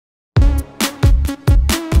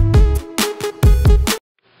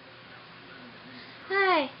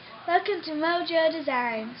welcome to Mojo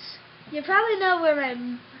Designs. You probably know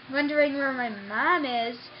wondering where my mom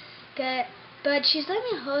is, but she's let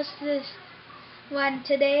me host this one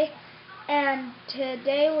today, and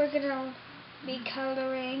today we're gonna be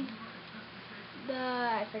coloring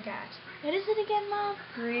I forgot. What is it again, Mom?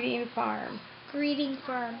 Greeting Farm. Greeting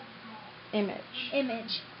Farm.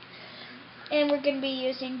 Image. And we're going to be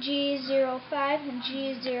using G05 and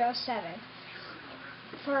G07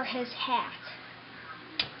 for his hat.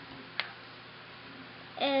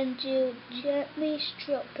 And you gently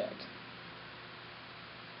stroke it.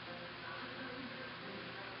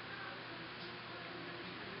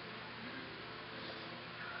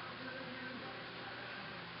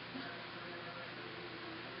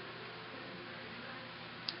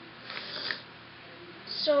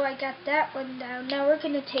 So I got that one down. Now we're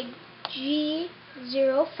going to take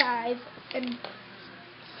G05 and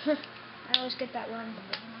I always get that wrong.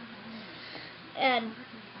 And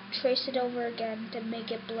trace it over again to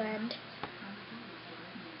make it blend.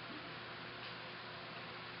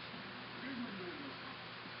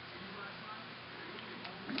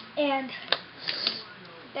 And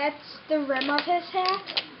that's the rim of his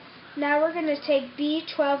hat. Now we're going to take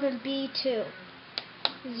B12 and B2,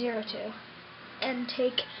 02, and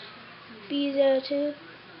take B02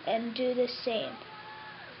 and do the same.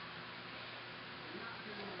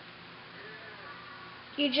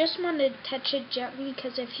 You just want to touch it gently,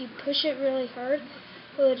 because if you push it really hard,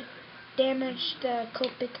 it would damage the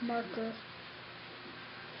Copic marker.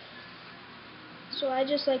 So I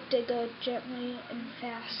just like to go gently and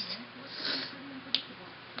fast.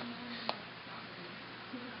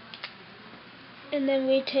 And then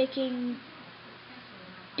we're taking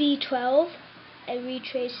B12 and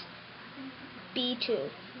retrace B2.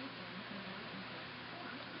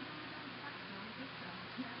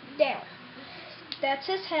 There. That's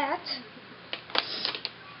his hat.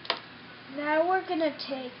 Now we're going to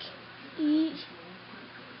take E11.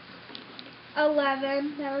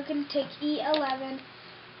 Now we're going to take E11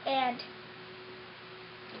 and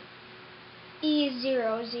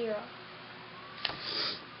E00.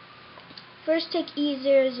 First take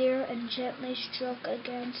E00 and gently stroke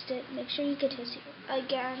against it. Make sure you get his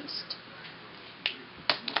against.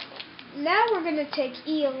 Now we're going to take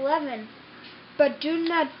E11, but do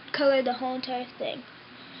not color the whole entire thing.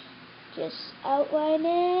 Just outline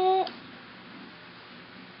it.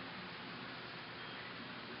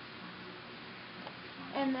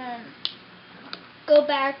 And then go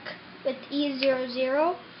back with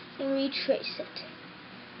E00 and retrace it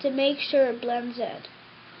to make sure it blends in.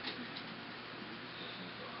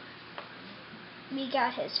 We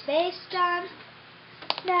got his face done.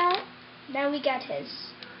 Now we got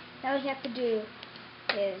his. Now we have to do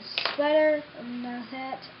his sweater and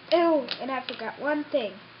that. Oh, and I forgot one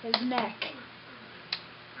thing: his neck.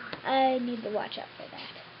 I need to watch out for that.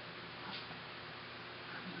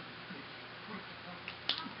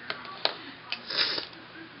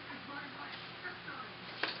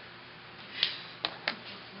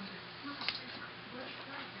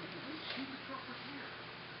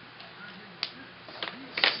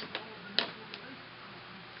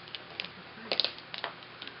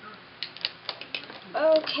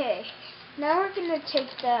 Okay, now we're going to take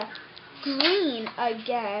the green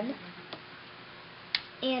again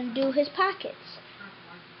and do his pockets.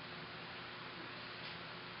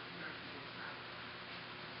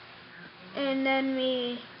 And then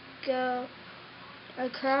we go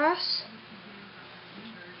across.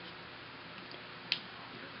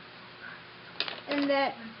 And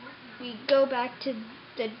then we go back to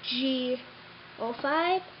the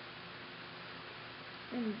G05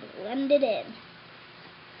 and blend it in.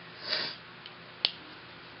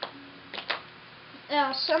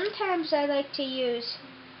 Now, sometimes I like to use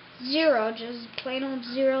 0, just plain old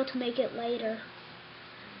 0 to make it lighter.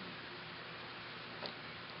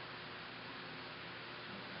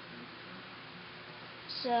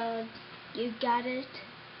 So, you got it.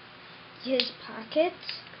 His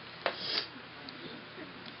pockets.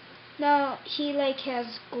 Now, he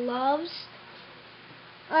has gloves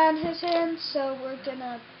on his hands, so we're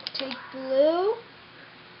gonna take blue.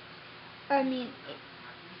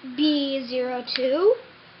 B02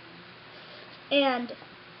 and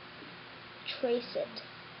trace it.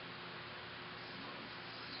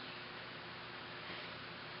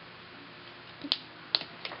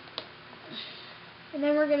 And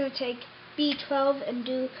then we're going to take B12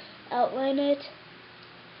 and outline it.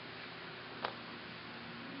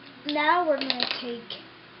 Now we're going to take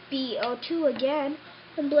B02 again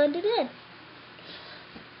and blend it in.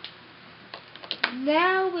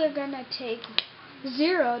 Now we're going to take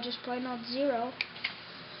 0, just plain old 0,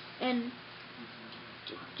 and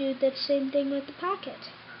do the same thing with the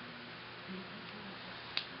pocket.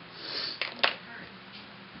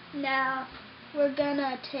 Now we're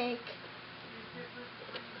gonna take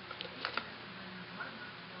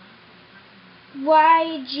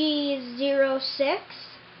YG06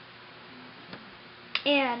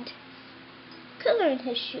 and color in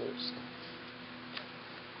his shoes.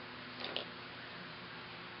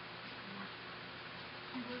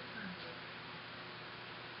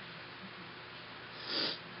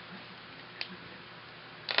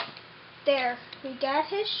 There, we got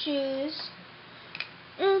his shoes,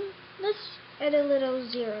 and let's add a little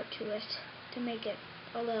 0 to it to make it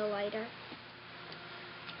a little lighter.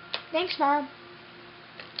 Thanks, Mom.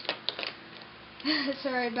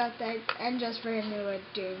 Sorry about that. I'm just very new at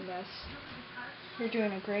doing this. You're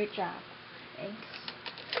doing a great job. Thanks.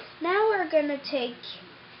 Now we're going to take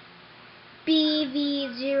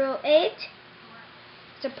BV08.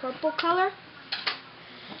 It's a purple color.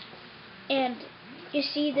 And you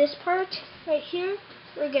see this part right here?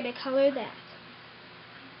 We're going to color that.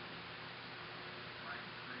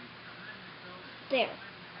 There.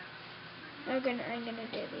 I'm gonna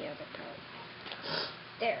do the other part.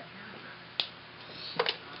 There.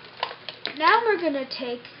 Now we're gonna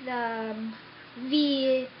take the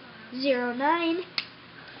V09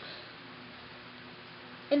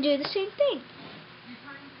 and do the same thing.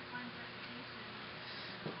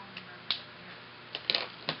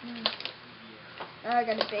 Now I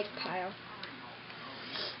got a big pile.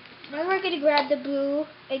 Now we're gonna grab the blue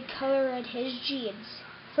and color in his jeans.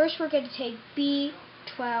 First we're gonna take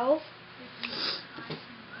B12.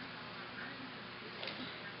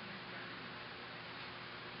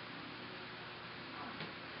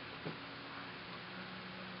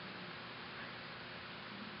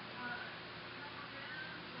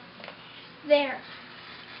 There.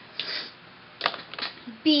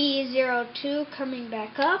 B02 coming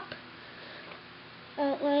back up.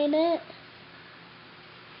 Outline it.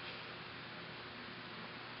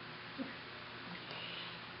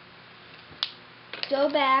 Go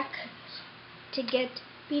back to get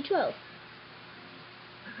B12.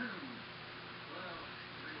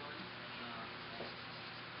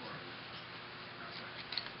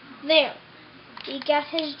 There. We got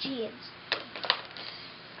his jeans.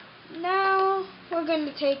 Now we're going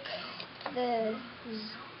to take the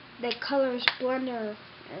colors blender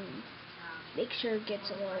and make sure it gets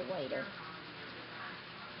a little lighter.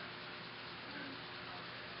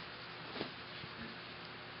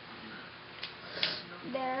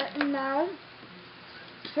 There. And now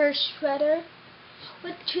for sweater,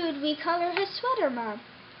 what should we color his sweater, Mom?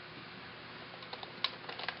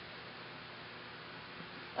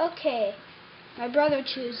 Okay, my brother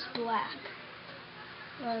chose black.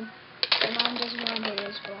 Well, my mom doesn't want to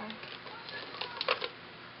use black.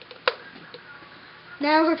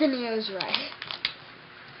 Now we're going to use red.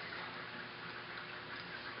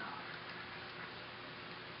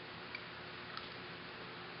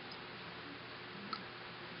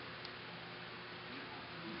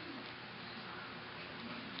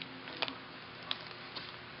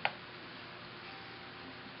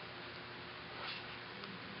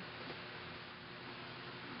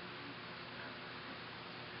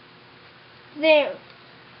 There,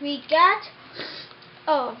 we got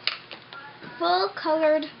full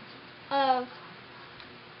colored of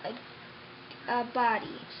a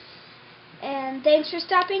body. And thanks for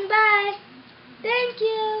stopping by. Thank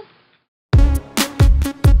you.